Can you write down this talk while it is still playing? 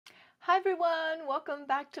Hi everyone, welcome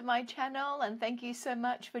back to my channel and thank you so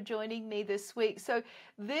much for joining me this week. So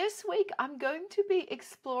this week I'm going to be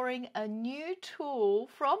exploring a new tool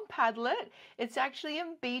from Padlet. It's actually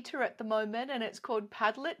in beta at the moment and it's called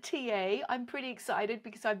Padlet TA. I'm pretty excited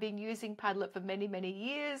because I've been using Padlet for many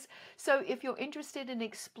years. So if you're interested in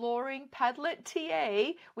exploring Padlet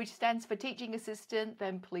TA, which stands for Teaching Assistant,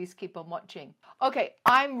 then please keep on watching. Okay,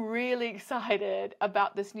 I'm really excited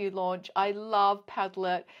about this new launch. I love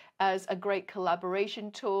Padlet as a great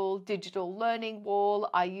collaboration tool, digital learning wall.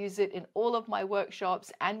 I use it in all of my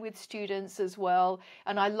workshops and with students as well.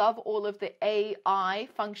 And I love all of the AI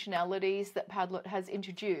functionalities that Padlet has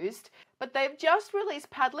introduced. But they've just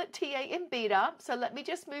released Padlet TA in beta. So let me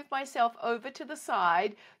just move myself over to the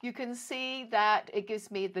side. You can see that it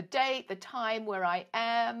gives me the date, the time where I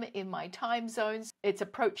am in my time zones. It's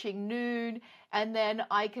approaching noon. And then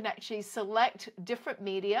I can actually select different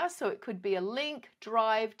media. So it could be a link,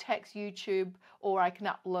 Drive, text, YouTube, or I can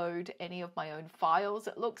upload any of my own files,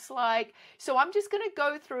 it looks like. So I'm just going to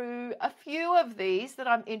go through a few of these that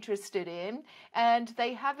I'm interested in. And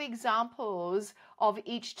they have examples of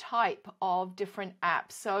each type of different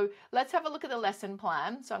apps. So let's have a look at the lesson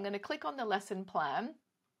plan. So I'm going to click on the lesson plan.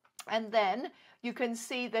 And then you can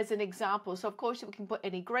see there's an example. So of course we can put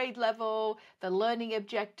any grade level, the learning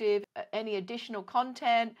objective, any additional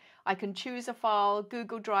content. I can choose a file,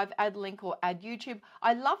 Google Drive, add link or add YouTube.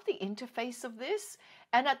 I love the interface of this.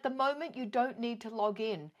 And at the moment you don't need to log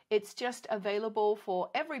in. It's just available for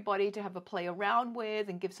everybody to have a play around with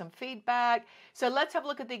and give some feedback. So let's have a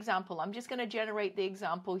look at the example. I'm just going to generate the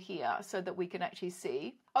example here so that we can actually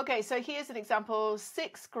see. Okay, so here's an example.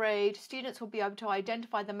 6th grade, students will be able to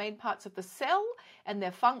identify the main parts of the cell and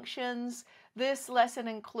their functions. This lesson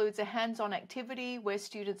includes a hands-on activity where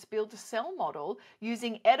students build a cell model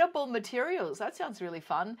using edible materials. That sounds really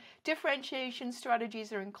fun. Differentiation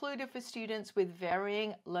strategies are included for students with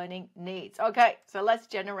varying learning needs. Okay, so let's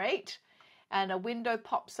generate. And a window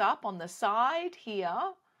pops up on the side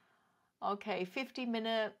here. Okay,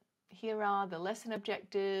 50-minute. Here are the lesson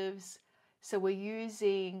objectives. So we're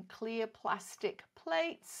using clear plastic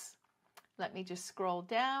plates. Let me just scroll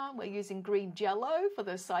down. We're using green jello for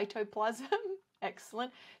the cytoplasm.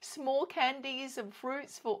 Excellent. Small candies and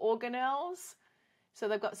fruits for organelles. So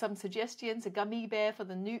they've got some suggestions, a gummy bear for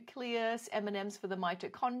the nucleus, M&Ms for the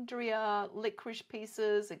mitochondria, licorice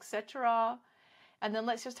pieces, etc. And then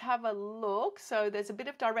let's just have a look. So there's a bit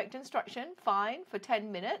of direct instruction, fine, for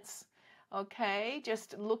 10 minutes. Okay,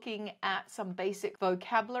 just looking at some basic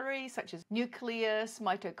vocabulary such as nucleus,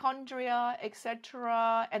 mitochondria,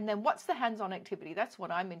 etc. And then what's the hands-on activity? That's what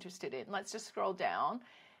I'm interested in. Let's just scroll down.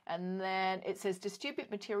 And then it says distribute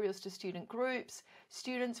materials to student groups.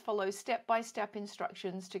 Students follow step-by-step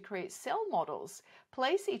instructions to create cell models.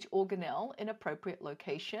 Place each organelle in appropriate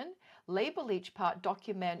location. Label each part,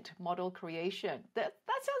 document model creation. That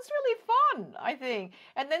sounds really fun, I think.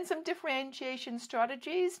 And then some differentiation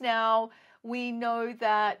strategies. Now, we know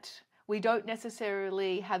that we don't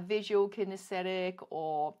necessarily have visual, kinesthetic,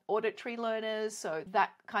 or auditory learners, so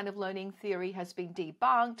that kind of learning theory has been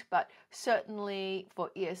debunked, but certainly for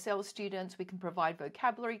ESL students, we can provide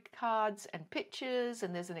vocabulary cards and pictures,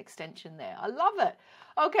 and there's an extension there. I love it.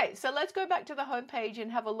 Okay, so let's go back to the home page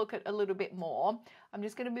and have a look at a little bit more. I'm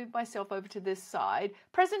just going to move myself over to this side.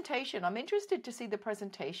 Presentation. I'm interested to see the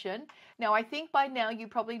presentation. Now, I think by now you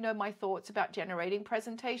probably know my thoughts about generating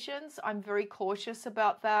presentations. I'm very cautious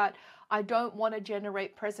about that. I don't want to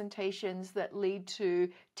generate presentations that lead to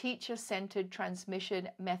teacher-centered transmission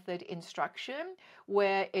method instruction,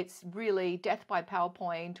 where it's really death by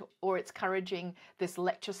PowerPoint or it's encouraging this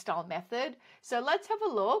lecture style method. So let's have a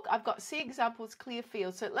look. I've got see examples, clear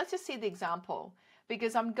field. So let's just see the example,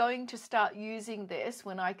 because I'm going to start using this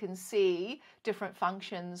when I can see different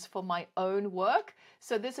functions for my own work.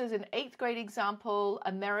 So this is an 8th grade example,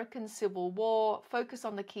 American Civil War, focus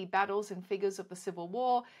on the key battles and figures of the Civil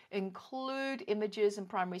War, include images and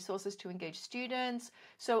primary sources to engage students.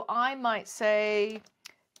 So I might say,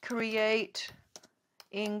 create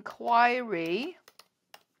inquiry-based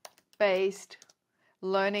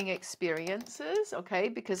learning experiences, okay,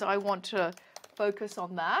 because I want to focus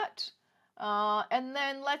on that. And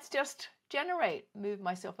then let's just generate, move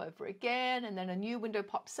myself over again, and then a new window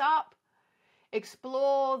pops up.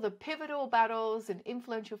 Explore the pivotal battles and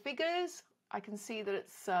influential figures. I can see that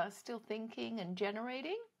it's still thinking and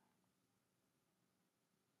generating.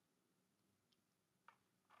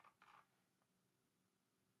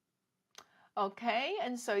 Okay,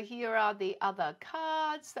 and so here are the other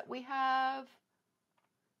cards that we have.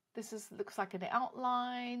 This looks like an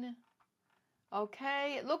outline.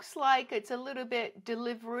 Okay, it looks like it's a little bit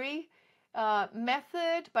delivery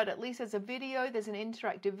method, but at least there's a video, there's an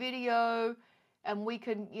interactive video, and we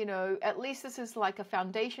can, at least this is like a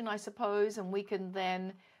foundation, I suppose, and we can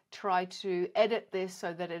then try to edit this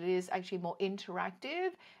so that it is actually more interactive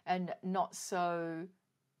and not so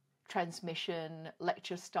transmission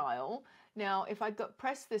lecture style. Now, if I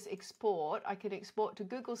press this export, I can export to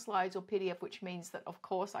Google Slides or PDF, which means that, of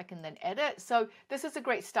course, I can then edit. So this is a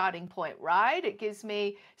great starting point, right? It gives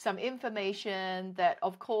me some information that,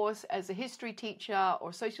 of course, as a history teacher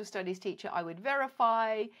or social studies teacher, I would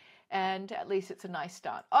verify, and at least it's a nice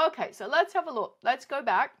start. Okay, so let's have a look. Let's go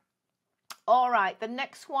back. All right, the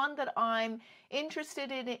next one that I'm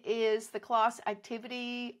interested in is the class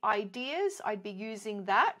activity ideas. I'd be using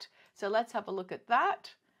that. So let's have a look at that.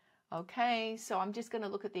 Okay, so I'm just going to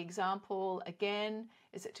look at the example again.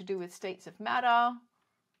 Is it to do with states of matter?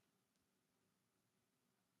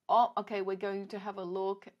 Oh, okay, we're going to have a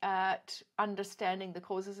look at understanding the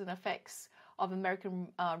causes and effects of American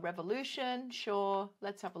Revolution. Sure,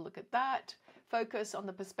 let's have a look at that. Focus on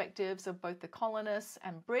the perspectives of both the colonists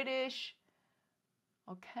and British.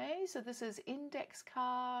 Okay, so this is index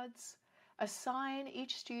cards. Assign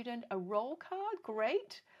each student a role card.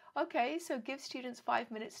 Great. Okay, so give students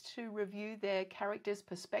 5 minutes to review their character's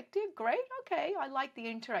perspective. Great. Okay, I like the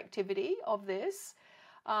interactivity of this.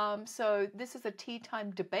 So this is a tea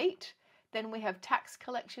time debate. Then we have tax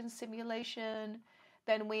collection simulation.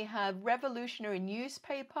 Then we have revolutionary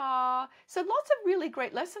newspaper. So lots of really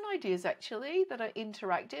great lesson ideas actually that are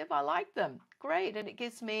interactive. I like them. Great. And it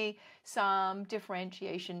gives me some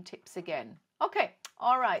differentiation tips again. Okay.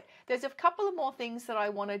 All right. There's a couple of more things that I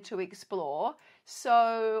wanted to explore.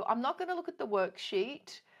 So I'm not going to look at the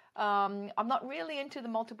worksheet. I'm not really into the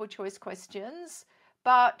multiple choice questions,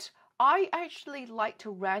 but I actually like to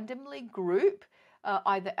randomly group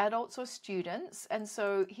either adults or students. And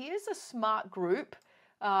so here's a smart group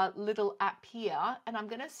little app here, and I'm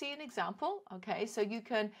going to see an example. Okay, so you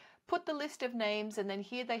can put the list of names, and then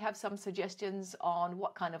here they have some suggestions on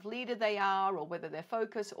what kind of leader they are or whether they're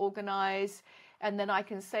focused, organized, and then I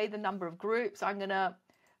can say the number of groups. I'm going to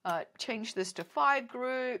change this to 5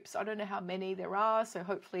 groups. I don't know how many there are, so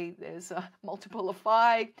hopefully there's a multiple of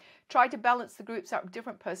 5. Try to balance the groups out with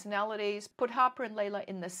different personalities. Put Harper and Layla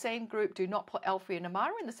in the same group. Do not put Alfie and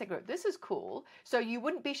Amara in the same group. This is cool. So you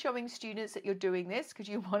wouldn't be showing students that you're doing this because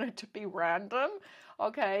you want it to be random.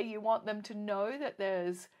 Okay, you want them to know that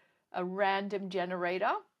there's a random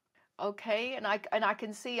generator. Okay, and I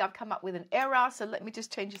can see I've come up with an error, so let me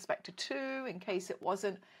just change this back to 2 in case it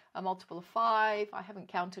wasn't a multiple of 5. I haven't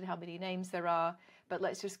counted how many names there are, but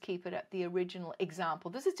let's just keep it at the original example.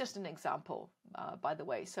 This is just an example, by the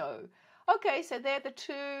way. So, okay, so they're the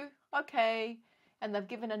 2. Okay, and they've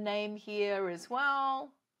given a name here as well.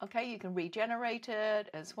 Okay, you can regenerate it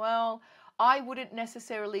as well. I wouldn't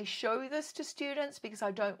necessarily show this to students because I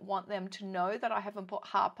don't want them to know that I haven't put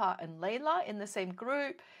Harper and Layla in the same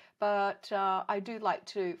group, but I do like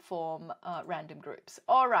to form random groups.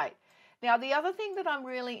 All right. Now, the other thing that I'm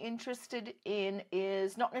really interested in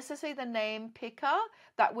is not necessarily the name picker.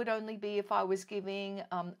 That would only be if I was giving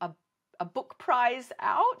a book prize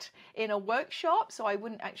out in a workshop, so I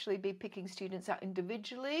wouldn't actually be picking students out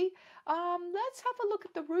individually. Let's have a look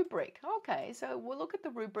at the rubric. Okay, so we'll look at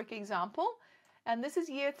the rubric example, and this is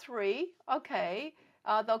year 3. Okay,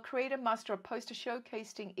 they'll create and master a poster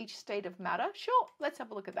showcasing each state of matter. Sure, let's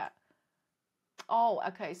have a look at that. Oh,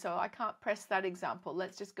 okay, so I can't press that example.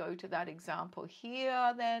 Let's just go to that example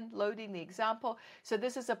here then, loading the example. So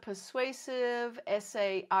this is a persuasive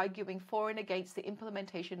essay arguing for and against the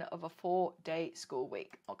implementation of a 4-day school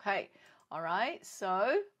week. Okay, all right,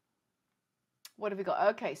 so what have we got?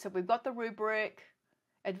 Okay, so we've got the rubric,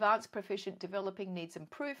 advanced proficient developing needs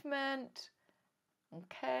improvement.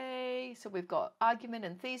 Okay, so we've got argument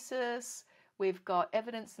and thesis. We've got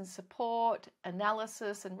evidence and support,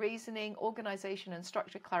 analysis and reasoning, organization and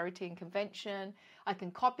structure, clarity and convention. I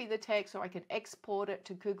can copy the text or I can export it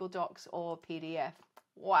to Google Docs or PDF.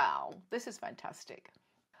 Wow, this is fantastic.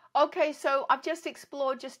 Okay, so I've just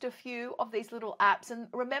explored just a few of these little apps, and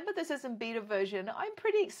remember this is in beta version. I'm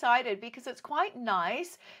pretty excited because it's quite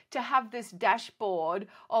nice to have this dashboard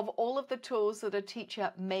of all of the tools that a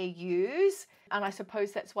teacher may use, and I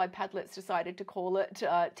suppose that's why Padlet's decided to call it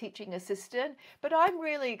Teaching Assistant, but I'm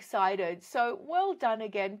really excited. So well done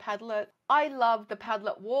again, Padlet. I love the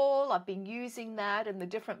Padlet wall. I've been using that and the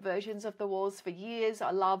different versions of the walls for years.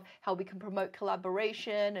 I love how we can promote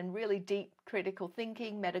collaboration and really deep critical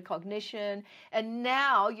thinking, metacognition. And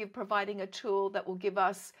now you're providing a tool that will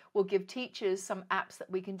give teachers some apps that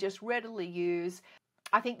we can just readily use.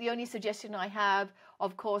 I think the only suggestion I have,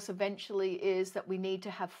 of course, eventually is that we need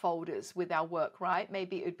to have folders with our work, right?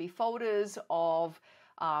 Maybe it would be folders of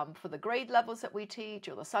for the grade levels that we teach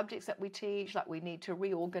or the subjects that we teach. Like, we need to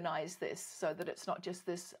reorganize this so that it's not just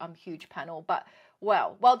this huge panel. But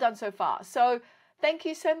well done so far. So thank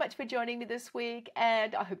you so much for joining me this week,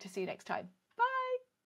 and I hope to see you next time.